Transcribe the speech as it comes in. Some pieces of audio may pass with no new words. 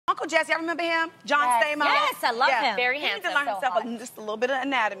Uncle Jesse, I remember him. John Stamos. Yes, I love him. Very He handsome. needs to learn So himself just a little bit of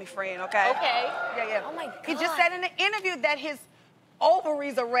anatomy, friend, okay? Okay. Yeah. Oh, my God. He just said in the interview that his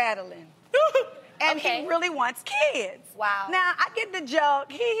ovaries are rattling. And Okay. he really wants kids. Wow. Now, I get the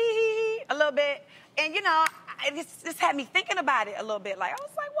joke, a little bit. And, you know, this had me thinking about it a little bit. Like, I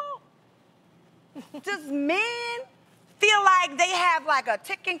was like, well, does men feel like they have like a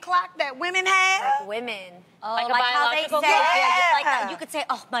ticking clock that women have? Like women. Oh, Like a how they biological say, clock? like you could say,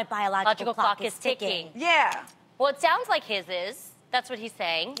 oh, my biological clock is ticking. Yeah. Well, it sounds like his is. That's what he's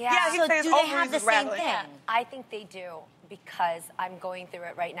saying. Yeah, he So says do they ovaries have the is same rattling. thing? Yeah. I think they do because I'm going through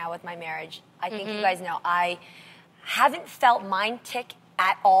it right now with my marriage. I think Mm-hmm. you guys know I haven't felt mine tick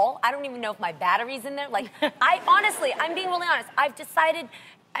at all. I don't even know if my battery's in there. Like, I'm being really honest. I've decided,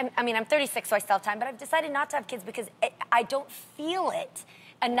 I'm 36, so I still have time, but I've decided not to have kids because I don't feel it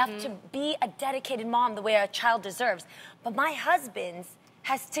enough to be a dedicated mom the way a child deserves. But my husband's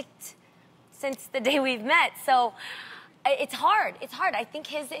has ticked since the day we've met. So it's hard. It's hard. I think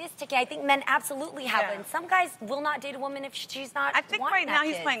his is ticking. I think men absolutely have it. And some guys will not date a woman if she's not I think wanting right now that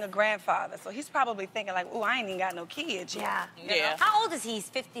he's kid. playing a grandfather, so he's probably thinking like, "Ooh, I ain't even got no kids yet." Yeah. Yeah. How old is he? He's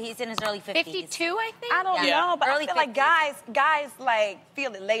 50. He's in his early 50s. 52, I think. I don't Yeah. know, but Early I feel like 50s. guys like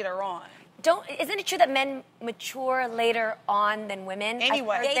feel it later on. Isn't it true that men mature later on than women?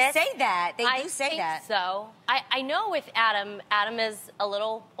 Anyway. I've heard They this. say that. They I do say think that. so. I know with Adam, Adam is a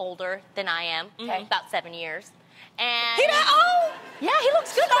little older than I am, about 7 years. And He that old? yeah, he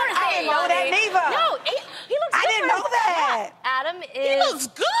looks good for his I age. didn't know that neither. No, he looks I good didn't for know his- that. Yeah, Adam is. He looks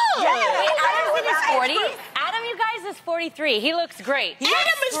good. Wait, Adam's in his Right. 40s. Adam, you guys, is 43. He looks great.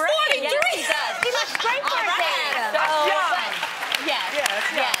 Adam is 43. Yes, he does. He looks great for his age. So, yes,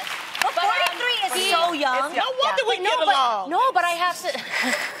 Yeah, yes. But 43 is so young. No wonder we get along. No, but I have to.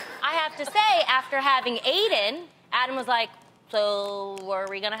 I have to say, after having Aiden, Adam was like, "So, are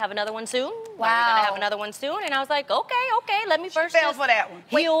we gonna have another one soon? Are we gonna have another one soon?" And I was like, "Okay, let me first fell just for that one.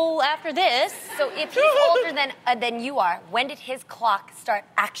 heal after this." So if he's older than you are, when did his clock start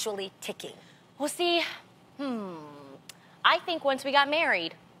actually ticking? Well, see, I think once we got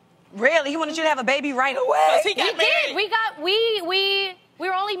married, Really? He wanted you to have a baby right away? He got married. We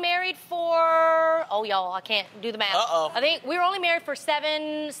were only married for y'all, I can't do the math. Uh-oh. I think we were only married for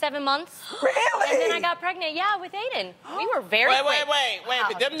seven months. Really? And then I got pregnant, with Aiden. We were very quick.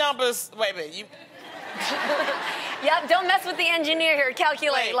 Wait. Them numbers, wait a minute. You Yep, don't mess with the engineer here.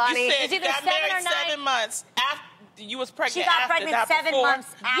 Calculate, Lonnie. You said It's you either got 7 married or 9. 7 months after you was pregnant. She got after, pregnant not 7 before. months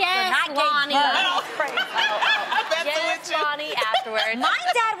after, Yes, not Lonnie. gave birth. I bet Yes, you. Lonnie, afterwards. My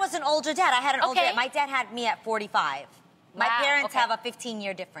dad was an older dad. I had an older Okay. dad. My dad had me at 45. My Wow, parents okay. have a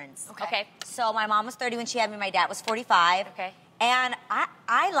 15-year difference. Okay. So my mom was 30 when she had me. My dad was 45. Okay. And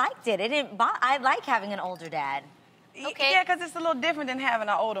I liked it. I like having an older dad. Okay. Yeah, because it's a little different than having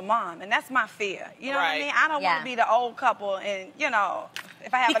an older mom, and that's my fear. You know what I Right. mean? I don't want Yeah. to be the old couple, and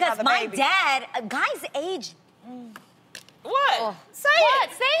if I have Because another my baby. dad, guys age. What? Say What?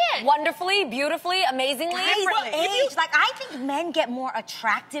 it. Say it. Wonderfully, beautifully, amazingly. Guys Differently. age. Like, I think men get more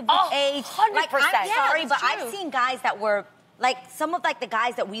attractive with Oh, age. 100%. Like, I'm sorry, Yeah, but that's true. I've seen guys that were, like, some of, like, the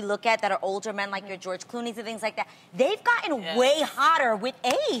guys that we look at that are older men, like your George Clooney's and things like that, they've gotten way hotter with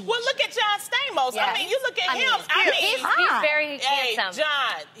age. Well, look at John Stamos. Yeah. I mean, you look at I mean, him. He's very Hey, handsome.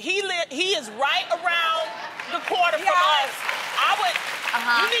 John, he is right around the corner from Yeah. us.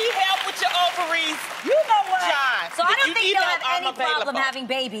 You need help with your ovaries, You know what? John. So I You don't think need they'll help, have I'm any problem available. having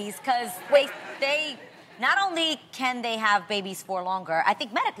babies because they not only can they have babies for longer, I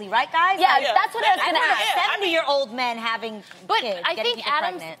think medically, right, guys? Yeah, Yeah. that's what I was I going to think ask. Yeah, I mean- 70-year-old men having But kids, I getting think people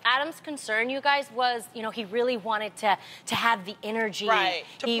pregnant. Adam's concern, you guys, was he really wanted to have the energy. Right.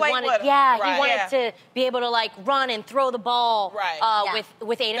 To He play wanted, with him. yeah, Right. he wanted Yeah. to be able to like run and throw the ball. Right. Yeah.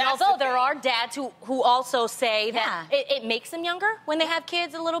 With Aiden. That's Although the there thing. are dads who also say that it makes them younger when they have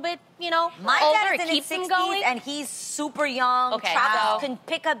kids a little bit, My older. dad is It in his keeps them 60s, going. and he's super young. Okay, Travels, so- can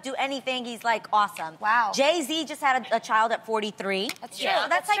pick up, do anything. He's like awesome. Wow. Jay-Z just had a child at 43. That's So true. that's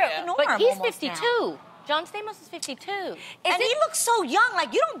That's like true. the norm. But he's almost 52. John Stamos is 52. And he looks so young.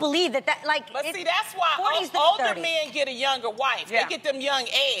 Like, you don't believe that like. But it's see, that's why 40s to older 30s. men get a younger wife. Yeah. They get them young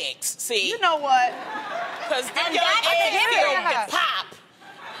eggs, see? You know what? Because them And young that's the eggs still difference. can pop.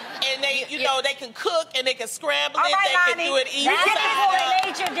 And they, they can cook and they can scramble All it. right, They Lonnie. can do it easy That side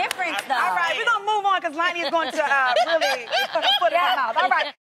is up. a major difference, though. All right, we're going to move on because Lonnie is going to really put her foot in her mouth. All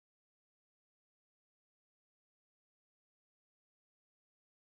right.